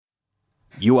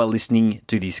You are listening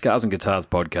to the Scars and Guitars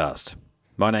podcast.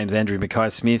 My name's Andrew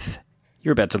Mackay-Smith.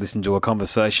 You're about to listen to a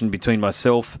conversation between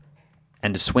myself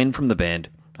and Swen from the band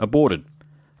Aborted.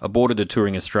 Aborted are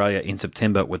touring Australia in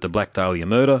September with the Black Dahlia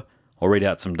Murder. I'll read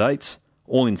out some dates,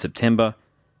 all in September.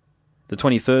 The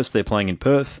 21st, they're playing in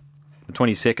Perth. The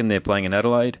 22nd, they're playing in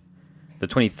Adelaide. The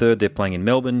 23rd, they're playing in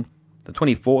Melbourne. The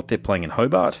 24th, they're playing in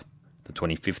Hobart. The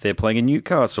 25th, they're playing in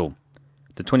Newcastle.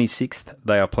 The 26th,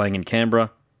 they are playing in Canberra.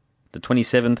 The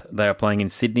 27th, they are playing in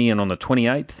Sydney, and on the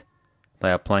 28th, they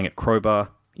are playing at Crowbar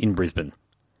in Brisbane.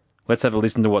 Let's have a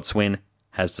listen to what Swen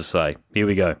has to say. Here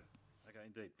we go. Okay,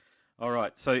 indeed. All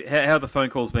right, so how have the phone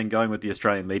calls been going with the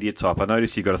Australian media type? I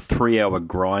noticed you've got a 3-hour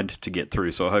grind to get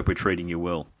through, so I hope we're treating you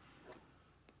well.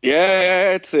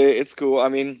 Yeah, it's cool. I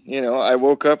mean, I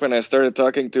woke up and I started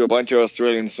talking to a bunch of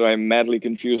Australians, so I'm madly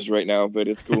confused right now, but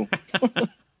it's cool.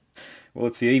 Well,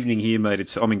 it's the evening here,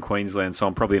 mate. I'm in Queensland, so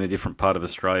I'm probably in a different part of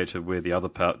Australia to where the other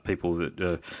people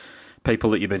that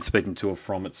you've been speaking to are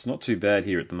from. It's not too bad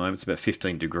here at the moment. It's about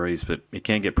 15 degrees, but it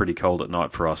can get pretty cold at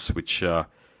night for us, which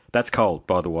that's cold,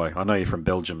 by the way. I know you're from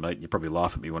Belgium, mate. You probably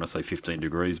laugh at me when I say 15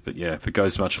 degrees, but yeah, if it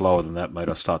goes much lower than that, mate,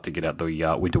 I start to get out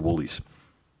the winter woolies.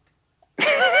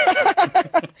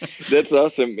 That's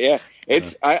awesome. Yeah,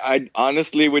 I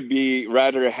honestly would be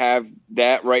rather have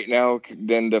that right now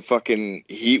than the fucking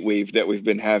heat wave that we've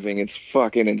been having. It's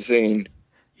fucking insane.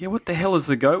 Yeah, what the hell is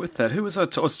the go with that? Who was I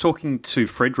was talking to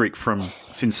Frederick from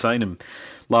Sinsanum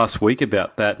last week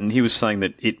about that, and he was saying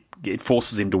that it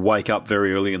forces him to wake up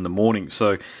very early in the morning.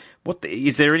 So,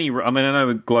 is there any? I mean, I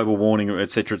know global warming,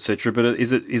 etc., but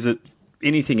is it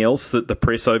anything else that the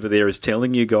press over there is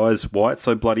telling you guys why it's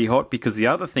so bloody hot? Because the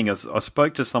other thing is, I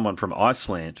spoke to someone from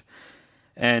Iceland,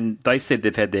 and they said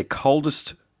they've had their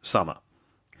coldest summer.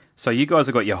 So you guys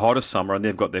have got your hottest summer, and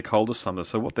they've got their coldest summer.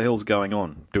 So what the hell's going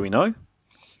on? Do we know?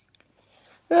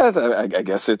 Yeah, I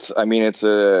guess it's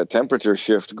a temperature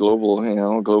shift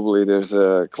globally there's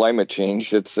a climate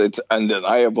change. It's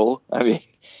undeniable. I mean,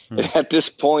 at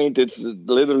this point, it's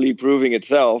literally proving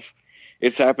itself.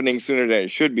 It's happening sooner than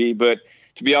it should be, but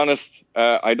to be honest,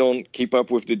 I don't keep up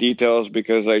with the details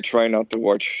because I try not to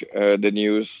watch the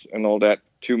news and all that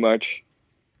too much,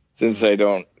 since I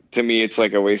don't. To me, it's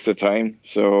like a waste of time.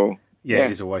 So yeah,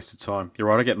 it is a waste of time. You're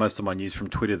right. I get most of my news from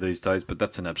Twitter these days, but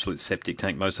that's an absolute septic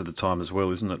tank most of the time as well,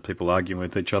 isn't it? People arguing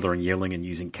with each other and yelling and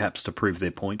using caps to prove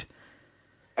their point.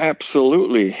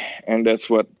 Absolutely, and that's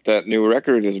what that new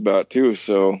record is about too.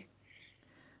 So.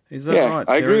 Is that right?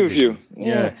 I agree with you.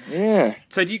 Yeah.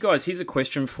 So here's a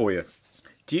question for you.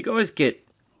 Do you guys get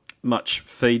much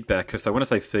feedback? So when I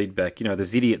say feedback,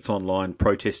 there's idiots online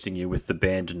protesting you with the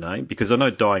band name, because I know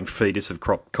Dying Fetus have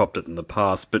copped it in the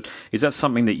past, but is that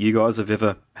something that you guys have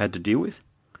ever had to deal with?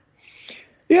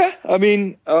 Yeah, I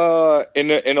mean,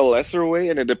 in a lesser way,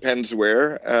 and it depends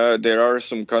where. There are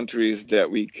some countries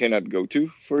that we cannot go to,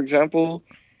 for example.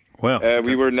 Wow. Okay.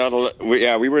 We were not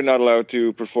allowed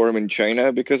to perform in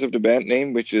China because of the band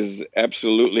name, which is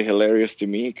absolutely hilarious to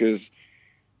me, because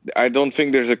I don't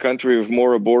think there's a country with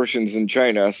more abortions than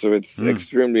China, so it's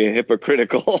extremely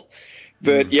hypocritical.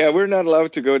 But yeah, we're not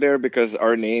allowed to go there because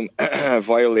our name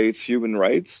violates human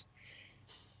rights.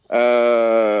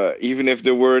 Even if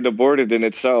the word aborted in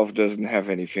itself doesn't have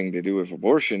anything to do with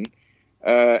abortion.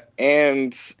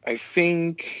 And I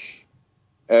think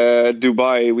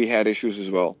Dubai, we had issues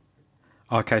as well.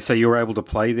 Okay, so you were able to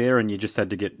play there, and you just had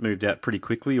to get moved out pretty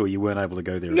quickly, or you weren't able to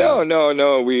go there?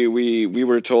 No. We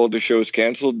were told the show's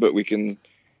canceled, but we can,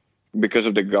 because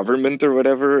of the government or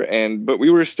whatever. But we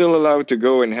were still allowed to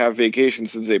go and have vacation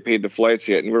since they paid the flights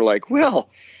yet. And we're like, well,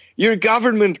 your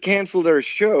government canceled our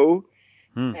show.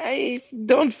 I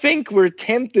don't think we're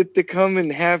tempted to come and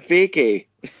have vacay.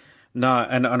 No,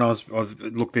 and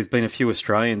look, there's been a few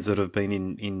Australians that have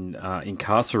been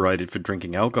incarcerated for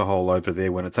drinking alcohol over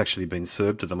there when it's actually been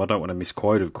served to them. I don't want to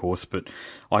misquote, of course, but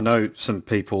I know some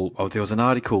people. Oh, there was an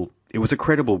article. It was a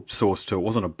credible source too. It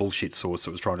wasn't a bullshit source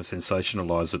that was trying to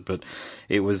sensationalise it, but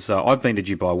it was. I've been to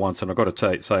Dubai once, and I've got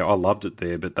to say I loved it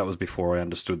there, but that was before I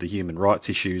understood the human rights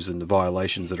issues and the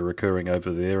violations that are occurring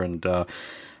over there. And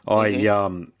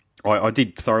I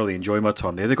did thoroughly enjoy my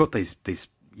time there. They've got these.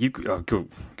 You've got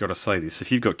to say this. If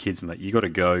you've got kids, mate, you got to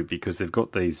go, because they've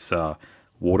got these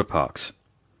water parks,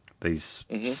 these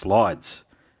slides.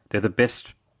 They're the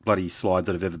best bloody slides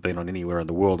that have ever been on anywhere in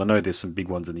the world. I know there's some big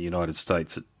ones in the United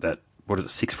States at what is it,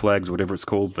 Six Flags, or whatever it's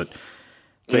called. But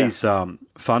these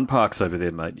fun parks over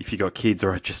there, mate, if you got kids,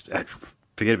 or just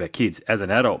forget about kids, as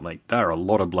an adult, mate, they're a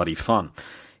lot of bloody fun.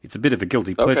 It's a bit of a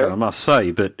guilty pleasure, I must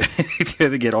say, but if you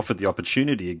ever get offered the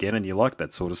opportunity again and you like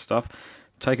that sort of stuff,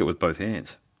 take it with both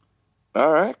hands.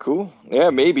 All right, cool. Yeah,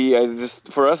 maybe. I just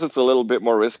for us it's a little bit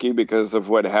more risky because of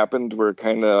what happened. We're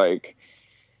kind of like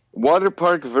water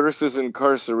park versus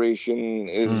incarceration Hmm.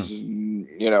 is,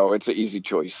 it's an easy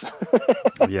choice.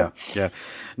 Yeah, yeah.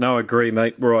 No, I agree,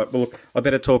 mate. Right. Well, look, I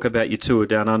better talk about your tour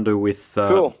down under with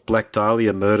Cool. Black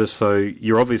Dahlia Murder. So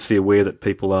you're obviously aware that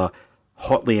people are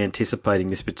hotly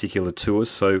anticipating this particular tour.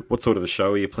 So what sort of a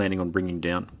show are you planning on bringing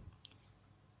down?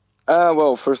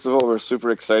 Well, first of all, we're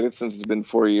super excited since it's been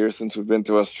 4 years since we've been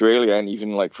to Australia, and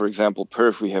even like for example,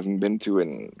 Perth, we haven't been to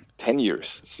in 10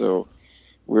 years. So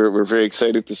we're very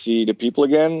excited to see the people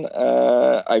again.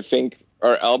 I think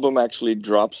our album actually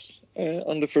drops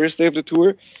on the first day of the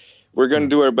tour. We're gonna Hmm.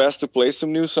 do our best to play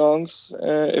some new songs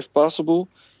if possible.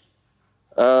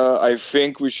 I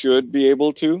think we should be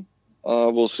able to.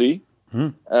 We'll see. Hmm.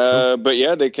 Cool. But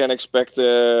yeah, they can expect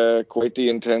quite the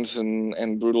intense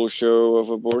and brutal show of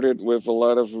Aborted with a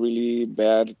lot of really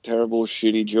bad, terrible,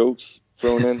 shitty jokes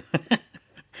thrown in.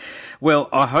 Well,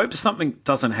 I hope something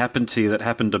doesn't happen to you that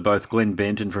happened to both Glenn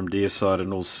Benton from Deicide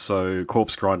and also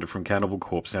Corpse Grinder from Cannibal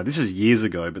Corpse. Now, this is years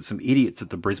ago, but some idiots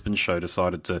at the Brisbane show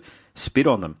decided to spit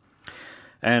on them.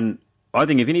 And I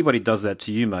think if anybody does that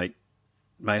to you, mate,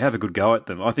 have a good go at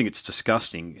them. I think it's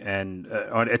disgusting, and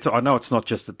I know it's not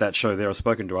just at that show. There, I've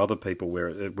spoken to other people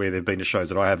where they've been to shows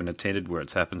that I haven't attended where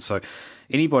it's happened. So,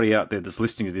 anybody out there that's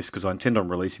listening to this, because I intend on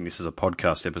releasing this as a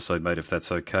podcast episode, mate, if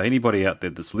that's okay. Anybody out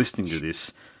there that's listening to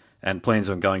this and plans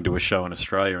on going to a show in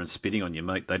Australia and spitting on you,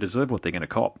 mate, they deserve what they're going to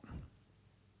cop.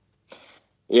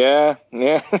 Yeah,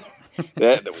 yeah.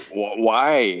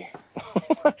 Why?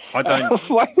 I don't.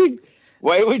 why would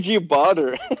why would you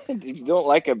bother? If you don't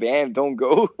like a band, don't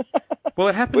go.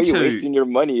 Well, Why are you wasting your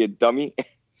money, you dummy?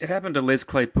 it happened to Les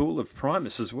Claypool of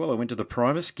Primus as well. I went to the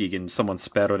Primus gig and someone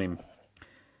spat on him,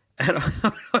 and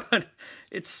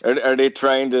it's Are they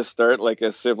trying to start like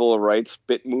a civil rights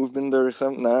spit movement or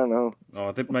something? I don't know.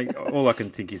 Oh, all I can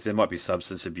think is there might be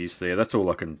substance abuse there. That's all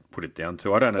I can put it down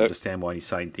to. I don't Uh, understand why any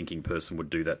sane thinking person would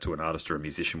do that to an artist or a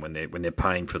musician when they're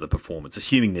paying for the performance,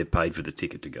 assuming they've paid for the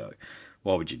ticket to go.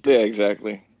 Why would you do yeah, that?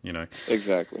 exactly, You know.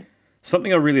 exactly.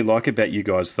 Something I really like about you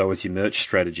guys though is your merch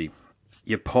strategy.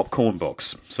 Your popcorn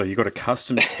box. So you got a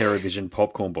custom TerraVision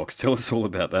popcorn box. Tell us all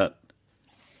about that.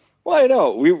 Well, I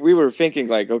know. We were thinking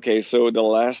like, okay, so the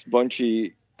last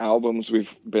Bunchy albums,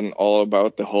 we've been all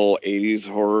about the whole 80s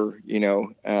horror,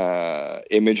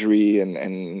 imagery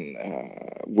and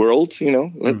world, Hmm.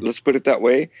 let's put it that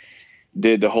way.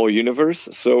 Did the whole universe.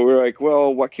 So we're like,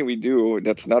 well, what can we do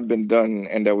that's not been done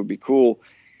and that would be cool?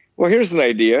 Well, here's an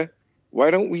idea. Why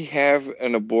don't we have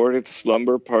an aborted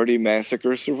slumber party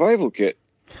massacre survival kit?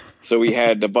 So we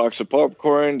had the box of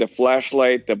popcorn, the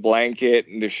flashlight, the blanket,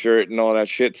 and the shirt, and all that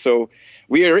shit. So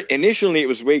initially it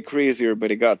was way crazier,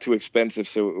 but it got too expensive,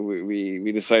 so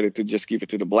we decided to just keep it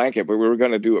to the blanket. But we were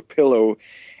gonna do a pillow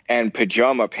and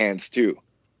pajama pants too.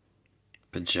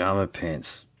 Pajama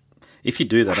pants. If you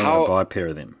do that, I'm going to How, buy a pair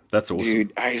of them. That's awesome.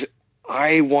 dude?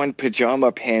 I want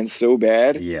pajama pants so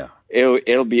bad. Yeah.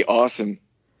 It'll be awesome.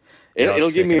 Yeah, I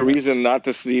It'll give me a second that. reason not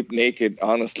to sleep naked,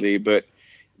 honestly. But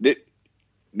th-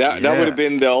 that would have Yeah.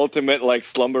 been the ultimate like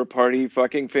slumber party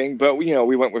fucking thing. But we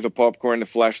went with the popcorn, the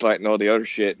flashlight, and all the other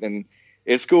shit. And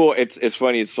it's cool. It's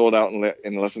funny. It's sold out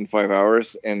in less than 5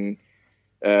 hours, and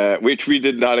which we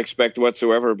did not expect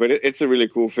whatsoever. But it's a really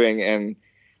cool thing. And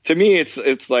to me,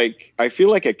 it's like I feel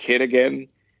like a kid again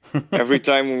every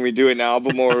time when we do an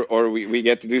album or we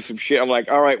get to do some shit. I'm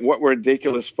like, all right, what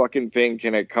ridiculous fucking thing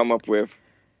can I come up with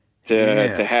to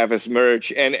Yeah. have as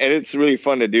merch? And it's really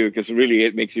fun to do because really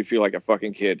it makes you feel like a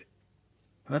fucking kid.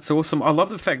 That's awesome. I love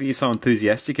the fact that you're so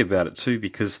enthusiastic about it too,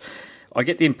 because I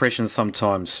get the impression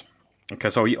sometimes. Okay,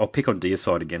 so I'll pick on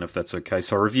Deicide again if that's okay.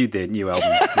 So I reviewed their new album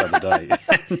the other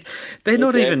day. they're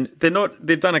not Okay. even. They're not.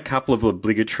 They've done a couple of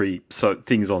obligatory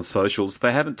things on socials.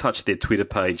 They haven't touched their Twitter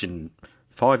page in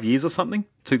 5 years or something.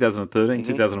 2013,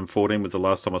 2014 was the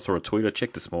last time I saw a tweet. I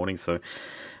checked this morning, so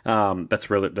that's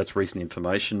recent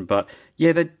information. But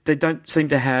yeah, they don't seem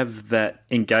to have that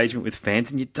engagement with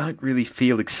fans, and you don't really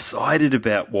feel excited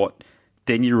about what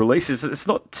their new releases. It's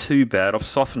not too bad. I've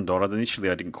softened on it. Initially,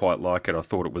 I didn't quite like it. I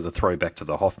thought it was a throwback to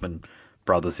the Hoffman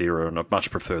Brothers era, and I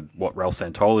much preferred what Ralph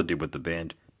Santola did with the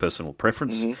band. Personal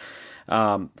preference,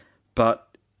 but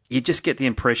you just get the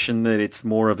impression that it's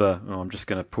more of I'm just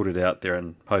going to put it out there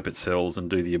and hope it sells and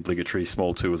do the obligatory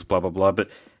small tours, blah, blah, blah. But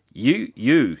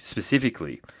you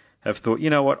specifically have thought, you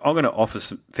know what, I'm going to offer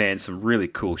some fans some really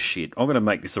cool shit. I'm going to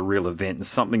make this a real event and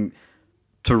something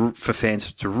for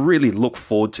fans to really look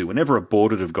forward to. Whenever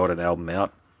Aborted have got an album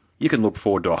out, you can look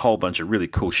forward to a whole bunch of really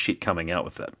cool shit coming out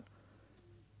with that.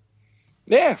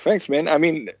 Yeah, thanks, man. I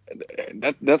mean,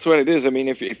 that's what it is. I mean,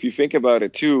 if you think about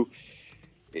it too,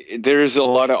 there's a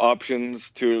lot of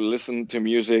options to listen to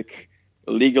music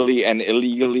legally and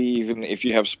illegally. Even if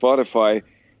you have Spotify,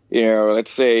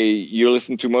 let's say you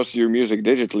listen to most of your music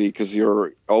digitally because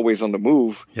you're always on the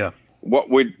move. Yeah.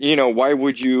 Why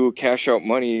would you cash out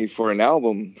money for an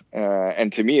album?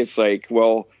 And to me, it's like,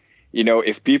 well,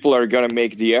 if people are gonna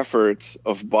make the effort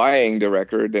of buying the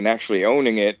record and actually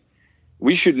owning it,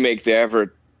 we should make the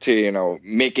effort to,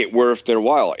 make it worth their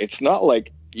while. It's not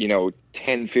like,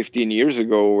 10, 15 years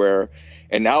ago where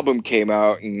an album came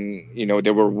out and,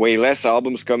 there were way less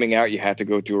albums coming out. You had to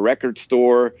go to a record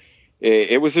store.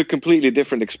 It was a completely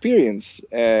different experience.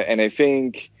 And I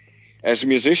think as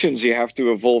musicians, you have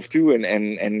to evolve too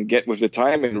and get with the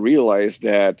time and realize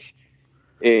that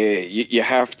you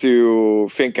have to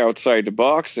think outside the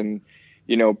box. And,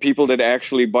 people that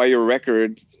actually buy your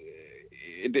record,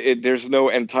 there's no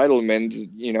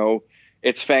entitlement.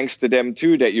 It's thanks to them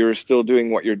too that you're still doing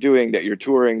what you're doing, that you're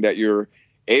touring, that you're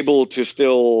able to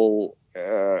still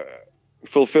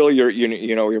fulfill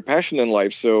your passion in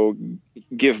life. So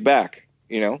give back.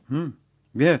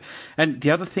 Yeah. And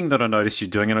the other thing that I noticed you're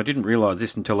doing, and I didn't realise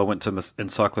this until I went to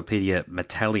Encyclopedia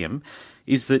Metallium,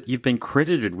 is that you've been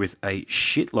credited with a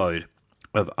shitload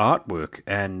of artwork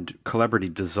and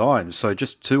collaborative design. So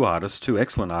just two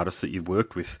excellent artists that you've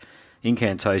worked with,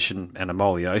 Incantation and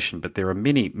Immolation, but there are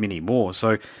many, many more.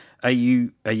 So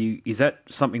is that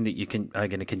something that are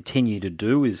going to continue to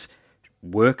do, is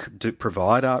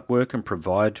provide artwork and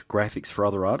provide graphics for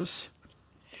other artists?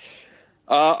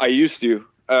 I used to.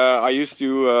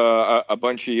 A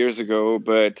bunch of years ago,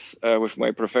 but with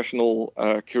my professional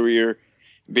career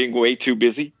being way too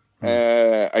busy,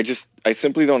 I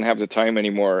simply don't have the time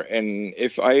anymore. And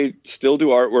if I still do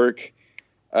artwork,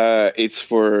 it's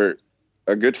for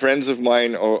good friends of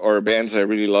mine or bands I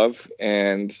really love.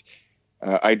 And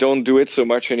I don't do it so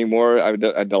much anymore.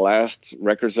 The last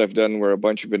records I've done were a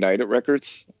bunch of Benighted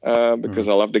records because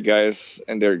I love the guys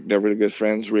and they're really good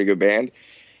friends, really good band.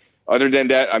 Other than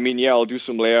that, I mean, yeah, I'll do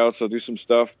some layouts, I'll do some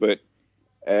stuff, but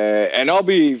and I'll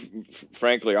be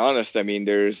frankly honest. I mean,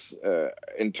 there's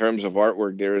in terms of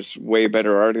artwork, there's way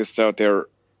better artists out there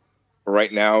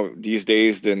right now these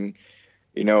days than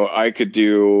I could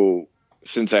do,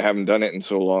 since I haven't done it in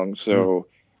so long. So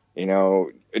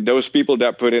those people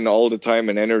that put in all the time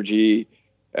and energy,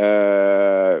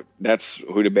 that's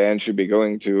who the band should be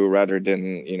going to, rather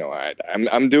than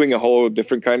I'm doing a whole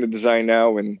different kind of design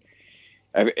now, and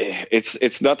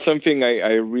it's not something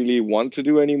I really want to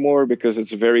do anymore because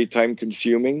it's very time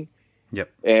consuming. Yep.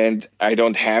 And I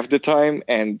don't have the time,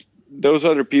 and those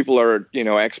other people are,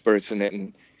 experts in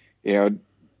it,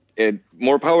 and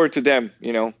more power to them,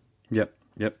 Yep.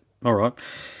 All right.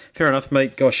 Fair enough,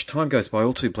 mate. Gosh, time goes by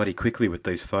all too bloody quickly with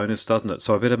these phoners, doesn't it?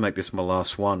 So I better make this my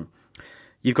last one.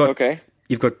 You've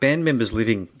got band members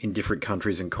living in different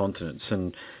countries and continents,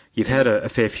 and you've had a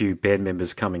fair few band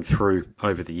members coming through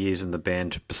over the years in the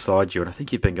band beside you, and I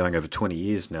think you've been going over 20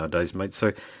 years nowadays, mate.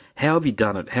 So how have you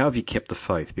done it? How have you kept the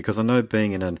faith? Because I know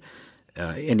being in an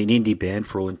indie band,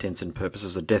 for all intents and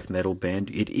purposes, a death metal band,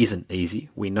 it isn't easy.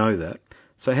 We know that.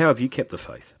 So how have you kept the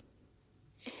faith?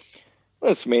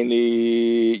 Well, it's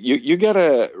mainly you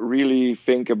gotta really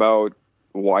think about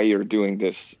why you're doing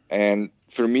this. And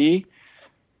for me,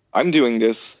 I'm doing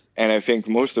this, and I think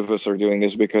most of us are doing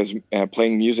this because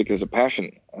playing music is a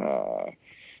passion.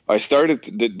 I started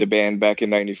the band back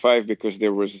in '95 because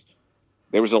there was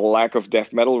a lack of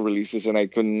death metal releases, and I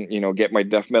couldn't get my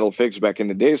death metal fix back in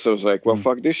the day. So I was like, well,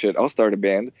 fuck this shit, I'll start a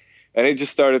band, and it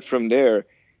just started from there.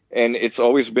 And it's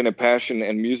always been a passion,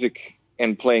 and music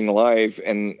and playing live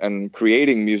and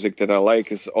creating music that I like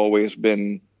has always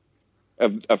been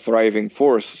a thriving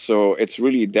force. So it's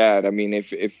really that. I mean,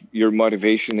 if your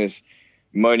motivation is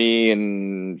money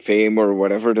and fame or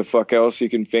whatever the fuck else you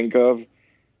can think of,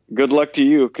 good luck to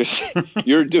you, because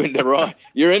you're in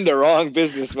the wrong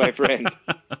business, my friend.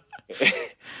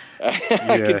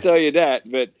 I can tell you that.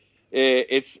 But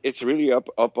it's really up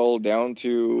all down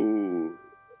to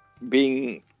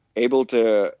being able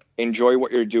to enjoy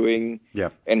what you're doing,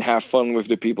 and have fun with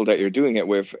the people that you're doing it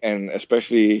with. And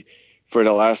especially for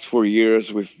the last 4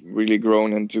 years, we've really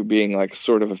grown into being like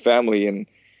sort of a family, and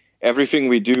everything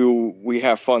we do, we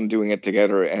have fun doing it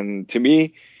together. And to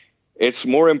me, it's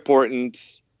more important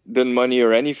than money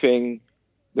or anything.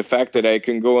 The fact that I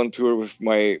can go on tour with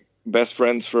my best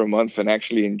friends for a month and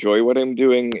actually enjoy what I'm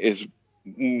doing is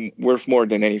worth more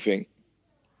than anything.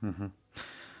 Mm-hmm.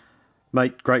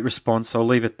 Mate, great response. I'll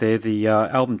leave it there. The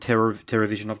album Terror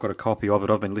Vision, I've got a copy of it.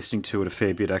 I've been listening to it a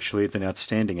fair bit, actually. It's an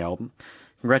outstanding album.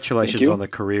 Congratulations on the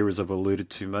career, as I've alluded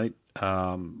to, mate.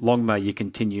 Long may you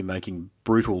continue making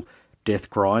brutal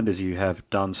death grind as you have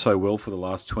done so well for the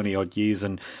last 20-odd years.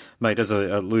 And, mate, as I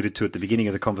alluded to at the beginning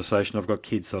of the conversation, I've got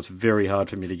kids, so it's very hard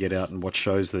for me to get out and watch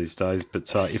shows these days.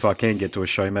 But if I can get to a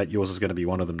show, mate, yours is going to be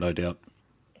one of them, no doubt.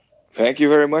 Thank you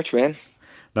very much, man.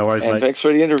 No worries, and mate. Thanks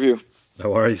for the interview.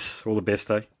 No worries. All the best,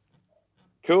 eh?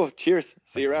 Cool. Cheers.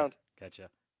 See you around. Catch ya.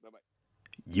 Bye-bye.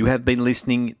 You have been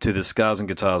listening to the Scars and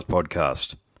Guitars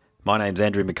podcast. My name's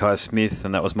Andrew Mackay-Smith,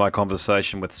 and that was my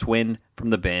conversation with Swen from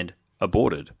the band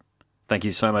Aborted. Thank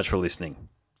you so much for listening.